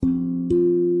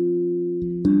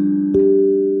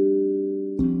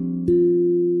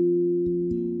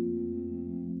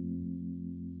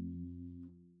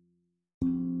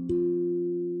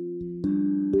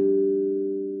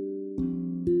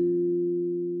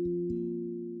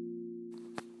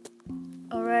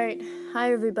Alright,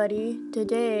 hi everybody.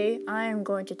 Today I am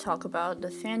going to talk about the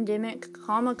Fandemic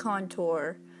Comic-Con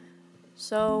Tour.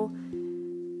 So,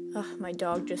 my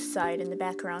dog just sighed in the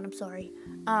background, I'm sorry.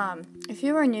 If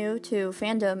you are new to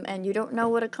fandom and you don't know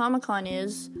what a Comic-Con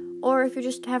is, or if you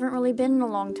just haven't really been in a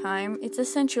long time, it's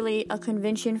essentially a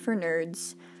convention for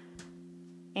nerds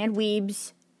and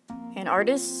weebs and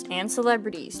artists and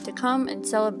celebrities to come and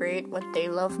celebrate what they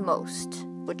love most,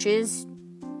 which is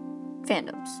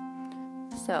fandoms.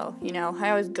 So, I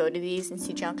always go to these and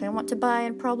see junk I want to buy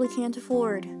and probably can't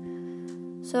afford.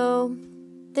 So,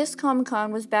 this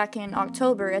Comic-Con was back in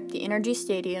October at the Energy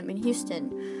Stadium in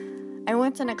Houston. I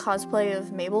went on a cosplay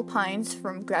of Mabel Pines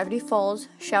from Gravity Falls.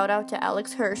 Shout out to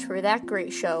Alex Hirsch for that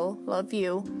great show. Love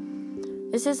you.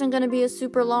 This isn't going to be a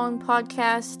super long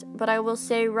podcast, but I will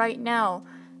say right now,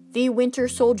 the Winter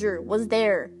Soldier was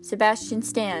there. Sebastian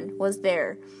Stan was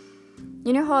there.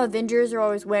 You know how Avengers are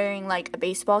always wearing like a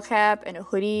baseball cap and a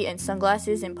hoodie and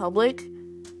sunglasses in public?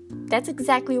 That's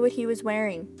exactly what he was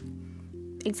wearing.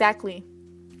 Exactly.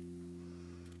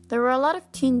 There were a lot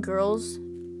of teen girls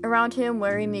around him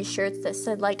wearing these shirts that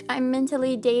said like, I'm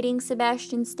mentally dating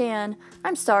Sebastian Stan.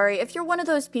 I'm sorry, if you're one of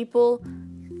those people,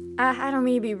 I don't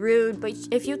mean to be rude, but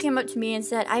if you came up to me and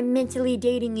said, I'm mentally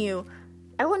dating you,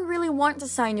 I wouldn't really want to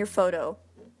sign your photo,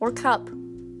 or cup,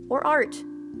 or art,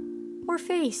 or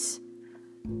face.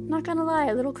 Not gonna lie,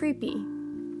 a little creepy.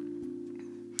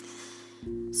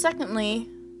 Secondly,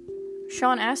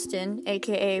 Sean Astin,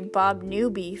 aka Bob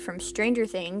Newby from Stranger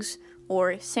Things,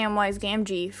 or Samwise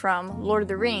Gamgee from Lord of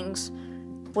the Rings,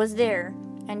 was there,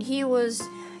 and he was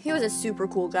a super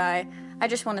cool guy. I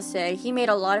just want to say, he made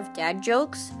a lot of dad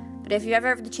jokes, but if you ever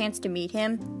have the chance to meet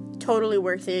him, totally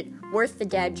worth it, worth the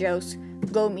dad jokes,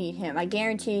 go meet him. I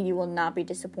guarantee you will not be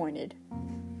disappointed.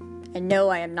 And no,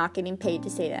 I am not getting paid to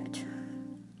say that.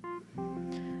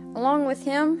 Along with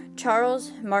him,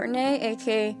 Charles Martinet,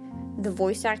 aka the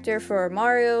voice actor for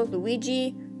Mario,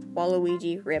 Luigi,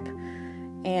 Waluigi, RIP,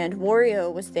 and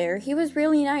Wario was there. He was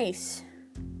really nice.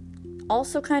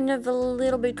 Also kind of a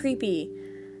little bit creepy.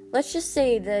 Let's just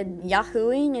say the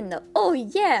yahooing and the oh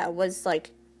yeah was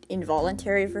like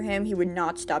involuntary for him. He would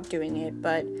not stop doing it,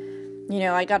 but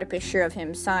I got a picture of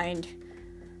him signed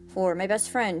for my best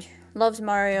friend. Loves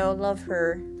Mario, love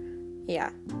her. Yeah.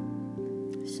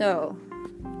 So,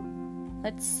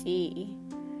 let's see.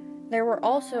 There were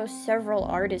also several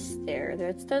artists there.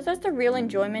 That's the real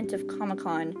enjoyment of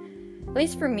Comic-Con. At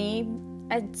least for me,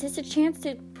 it's just a chance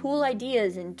to pool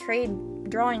ideas and trade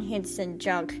drawing hints and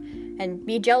junk and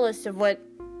be jealous of what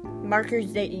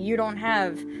markers that you don't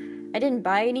have. I didn't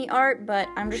buy any art, but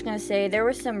I'm just gonna say there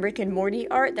was some Rick and Morty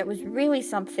art that was really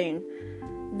something.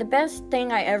 The best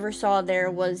thing I ever saw there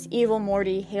was Evil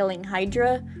Morty hailing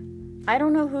Hydra. I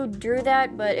don't know who drew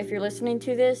that, but if you're listening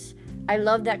to this, I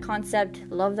love that concept,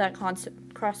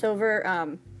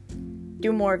 crossover.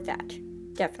 Do more of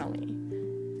that, definitely.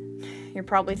 You're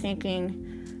probably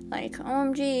thinking, like,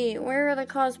 OMG, where are the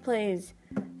cosplays?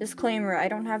 Disclaimer, I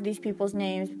don't have these people's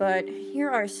names, but here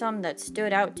are some that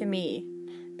stood out to me,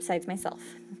 besides myself.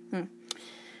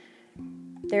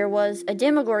 There was a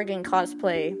Demogorgon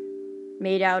cosplay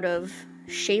made out of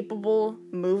shapeable,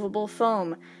 movable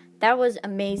foam. That was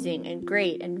amazing and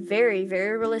great and very,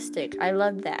 very realistic. I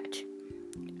loved that.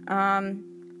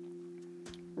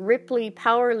 Ripley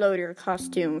Power Loader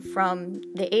costume from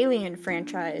the Alien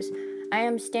franchise. I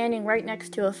am standing right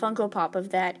next to a Funko Pop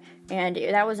of that, and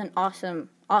that was an awesome,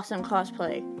 awesome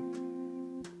cosplay.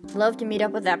 Love to meet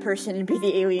up with that person and be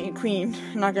the alien queen,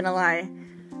 not gonna lie.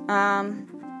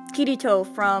 Kirito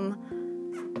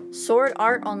from Sword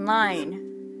Art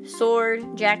Online.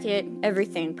 Sword, jacket,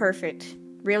 everything, perfect.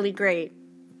 Really great.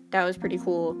 That was pretty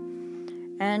cool.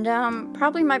 And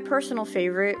probably my personal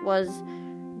favorite was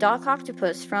Doc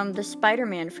Octopus from the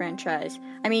Spider-Man franchise.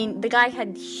 I mean, the guy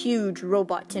had huge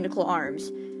robot tentacle arms.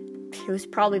 It was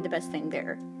probably the best thing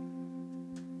there.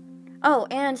 Oh,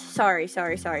 and sorry.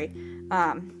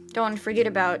 Don't forget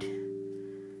about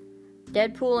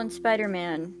Deadpool and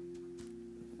Spider-Man.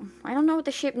 I don't know what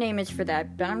the ship name is for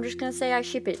that, but I'm just gonna say I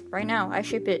ship it. Right now, I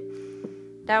ship it.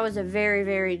 That was a very,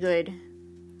 very good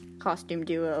costume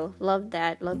duo. Love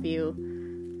that. Love you.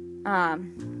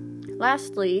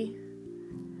 Lastly,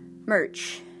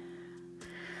 merch.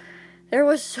 There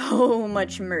was so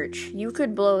much merch. You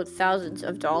could blow thousands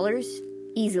of dollars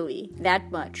easily.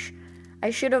 That much.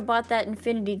 I should have bought that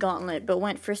Infinity Gauntlet, but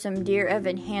went for some Dear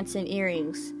Evan Hansen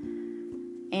earrings.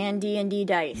 And D&D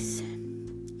dice.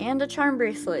 And a charm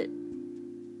bracelet.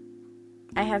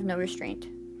 I have no restraint.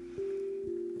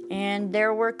 And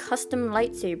there were custom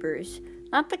lightsabers.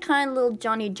 Not the kind little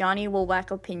Johnny will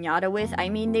whack a piñata with. I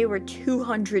mean, they were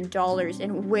 $200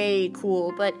 and way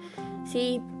cool. But,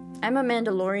 see, I'm a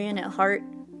Mandalorian at heart,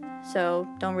 so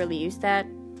don't really use that.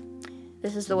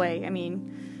 This is the way. I mean,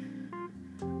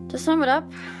 to sum it up,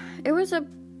 it was a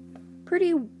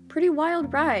pretty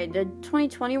wild ride. The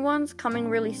 2021's coming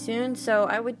really soon, so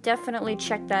I would definitely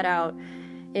check that out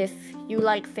if you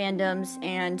like fandoms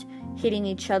and hitting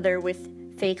each other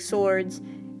with fake swords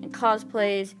and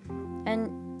cosplays.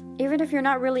 And even if you're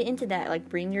not really into that, like,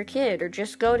 bring your kid or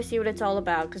just go to see what it's all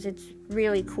about, because it's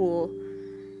really cool.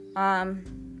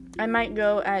 I might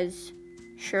go as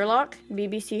Sherlock,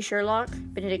 BBC Sherlock,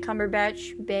 Benedict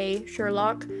Cumberbatch, Bay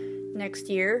Sherlock next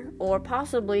year, or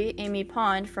possibly Amy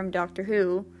Pond from Doctor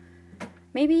Who,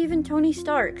 maybe even Tony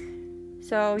Stark.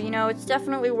 So, it's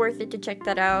definitely worth it to check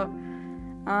that out.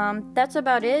 That's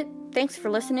about it. Thanks for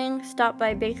listening. Stop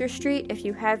by Baker Street if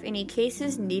you have any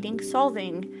cases needing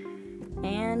solving.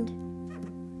 And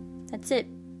that's it.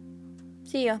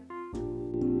 See ya.